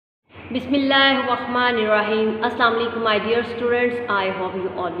Bismillahirrahmanirrahim. Assalamu alaikum my dear students. I hope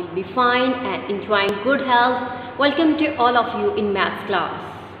you all will be fine and enjoying good health. Welcome to all of you in maths class.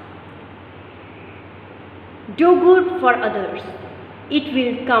 Do good for others. It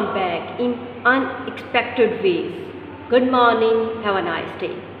will come back in unexpected ways. Good morning. Have a nice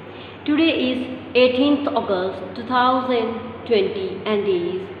day. Today is 18th August 2020 and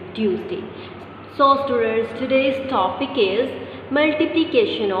is Tuesday. So students, today's topic is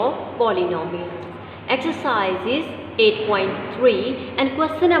multiplication of polynomials. Exercise is 8.3 and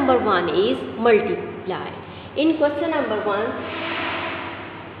question number 1 is multiply. In question number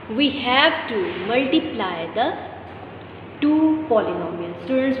 1, we have to multiply the two polynomials.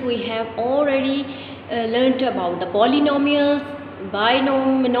 Students, we have already learnt about the polynomials,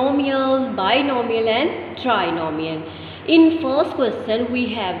 binomial and trinomial. In first question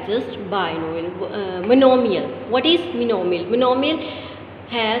we have just monomial. What is monomial? Monomial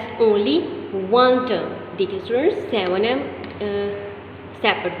has only one term. देखिए students, 7m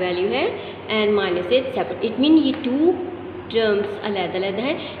separate value है and -8 separate. It means ये two terms अलग-अलग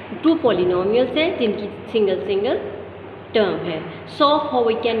हैं, two polynomials हैं जिनकी single term है. So how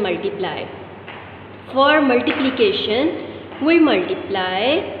we can multiply? For multiplication we multiply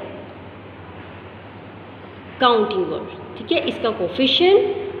counting words. ठीक है, इसका कोफिशिएंट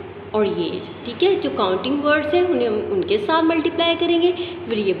और ये, ठीक है, जो काउंटिंग वर्ड्स हैं उन्हें हम उनके साथ मल्टीप्लाई करेंगे,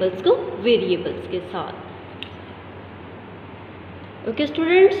 वेरिएबल्स को वेरिएबल्स के साथ. Okay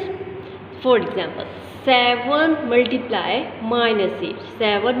students, for example 7 multiply -8,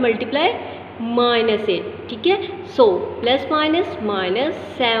 7 multiply -8. ठीक है, so plus minus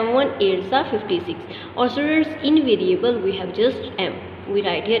 7 8s are 56. और students, in variable we have just m. We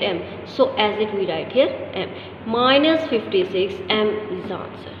write here m, so as it we write here m. -56 m is the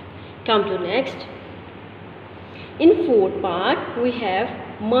answer. Come to next. In fourth part we have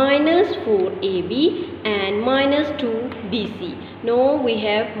 -4ab and -2bc. Now we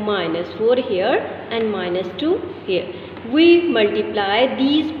have -4 here and -2 here. We multiply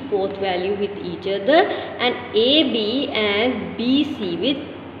these both value with each other and ab and bc with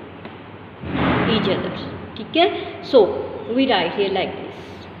each other. ठीक है, so we write here like this.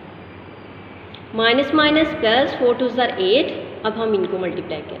 Minus plus 4 2s are 8. अब हम इनको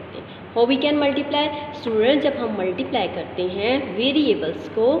multiply करते हैं. How we can multiply? Student, जब हम multiply करते हैं वेरिएबल्स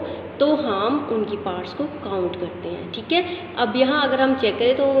को तो हम उनकी पार्ट्स को काउंट करते हैं. ठीक है, अब यहाँ अगर हम चेक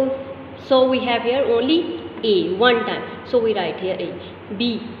करें तो so we have here only a one time, so we write here a. b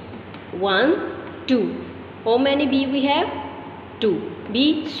 1 2. How many b we have? 2. b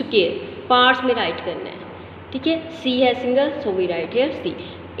square parts में राइट करना है. ठीक है, c है single, so we write here c.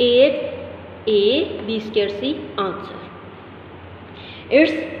 8 a b square c answer.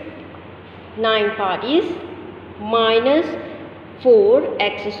 Its 9 part is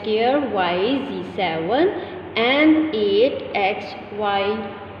 -4x square y z 7 and 8x y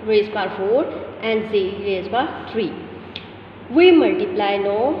raised by 4 and z raised by 3. We multiply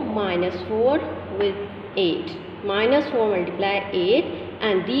now -4 with 8. -4 multiply 8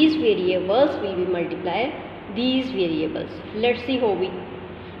 and these variables will be multiply these variables. Let's see how we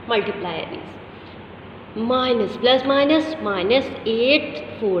multiply this. Minus plus minus, -8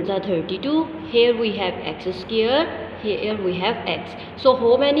 4s are 32. Here we have x square, here we have x. So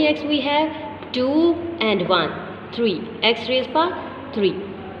how many x we have? 2 and 1 3. X raised by 3.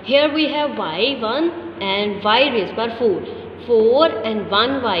 Here we have y 1 and y raised by 4. 4 and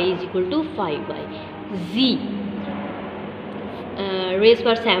 1 y is equal to 5y. Z raised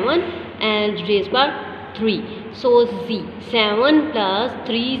by 7 and raised by 3. So z 7 plus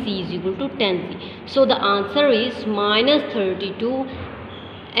 3z is equal to 10z. So the answer is -32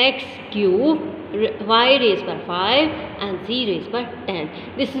 x cube y raised by 5 and z raised by 10.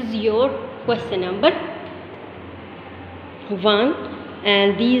 This is your question number 1 and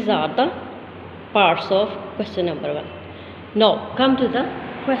these are the parts of question number 1. Now come to the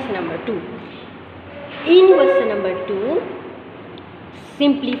question number 2. In question number 2,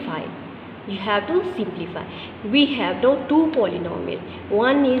 simplify. You have to simplify. We have now two polynomials.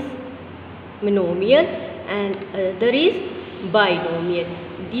 One is monomial and other is binomial.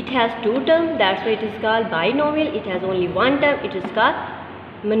 It has two terms, that's why it is called binomial. It has only one term, it is called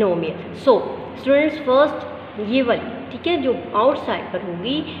monomial. So students, first ये वाली, ठीक है, जो outside पर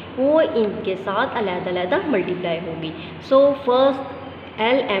होगी वो इनके साथ अलग-अलग मल्टीप्लाई होगी. सो फर्स्ट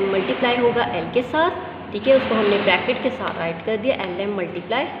LM मल्टीप्लाई होगा L के साथ. ठीक है, उसको हमने ब्रैकेट के साथ राइट कर दिया. LM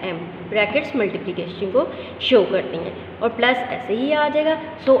multiply M. Brackets multiplication को शो करती हैं और प्लस ऐसे ही आ जाएगा.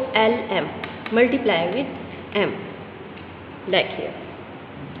 सो LM multiply with M like here.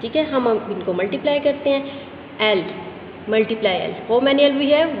 ठीक है, हम इनको मल्टीप्लाई करते हैं. L multiply L. How many L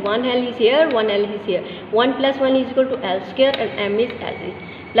we have? One L is here, one L is here. 1 plus 1 is equal to L square, and M is as it.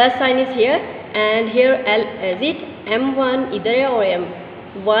 Plus sign is here, and here L as it. M1 इधर है और M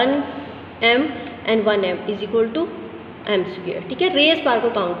 1M and 1M is equal to M square. ठीक है, raise power को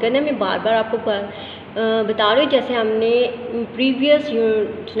count करना है. मैं बार बार आपको बता रही हूँ, जैसे हमने प्रीवियस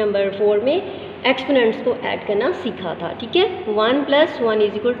यूनिट नंबर 4 में एक्सपोनेंट्स को ऐड करना सीखा था. ठीक है, 1 plus 1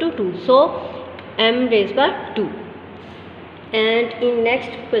 is equal to 2. So M raised by 2. And in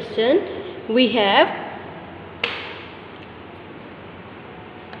next question we have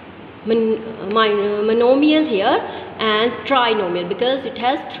monomial here and trinomial, because it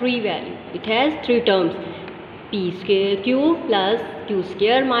has 3 values. It has 3 terms: p square q plus q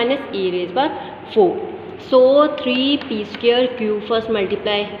square minus a raised by 4. So 3p square q, first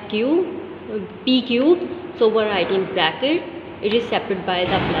multiply q p cube, so we write in bracket, it is separated by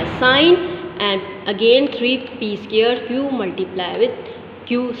the plus sign, and again 3p square q multiply with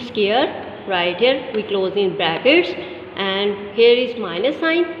q square, right here we close in brackets, and here is minus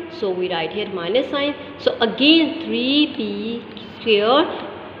sign, so we write here minus sign. So again 3p square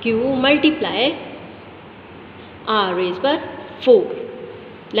q multiply r raised by 4,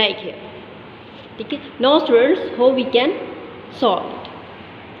 like here. Okay, now students, how we can solve it?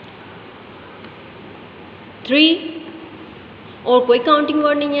 3 और कोई counting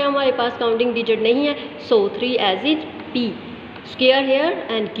word नहीं है हमारे पास, counting digit नहीं है. सो 3 as it, p square here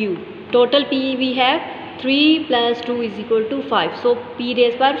and q, total p we have 3 plus 2 is equal to 5. So p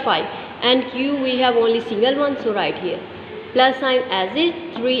raised by 5, and q we have only single one, so right here plus sign as it,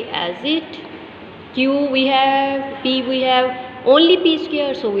 3 as it, q we have, p we have only p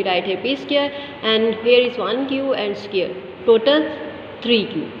square, so we write here p square, and here is 1q and square, total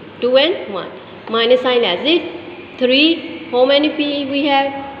 3q, 2 and 1, minus sign as it, 3. How many p we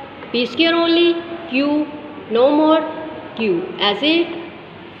have? P square only, q no more, q as it,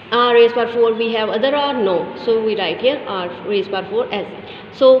 r raised by 4 we have other r, no, so we write here r raised by 4 as it.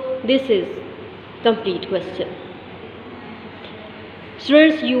 So this is complete question.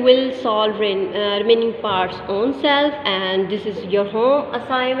 Students, you will solve remaining parts on self, and this is your home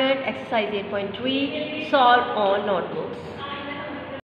assignment, exercise 8.3, solve on notebooks.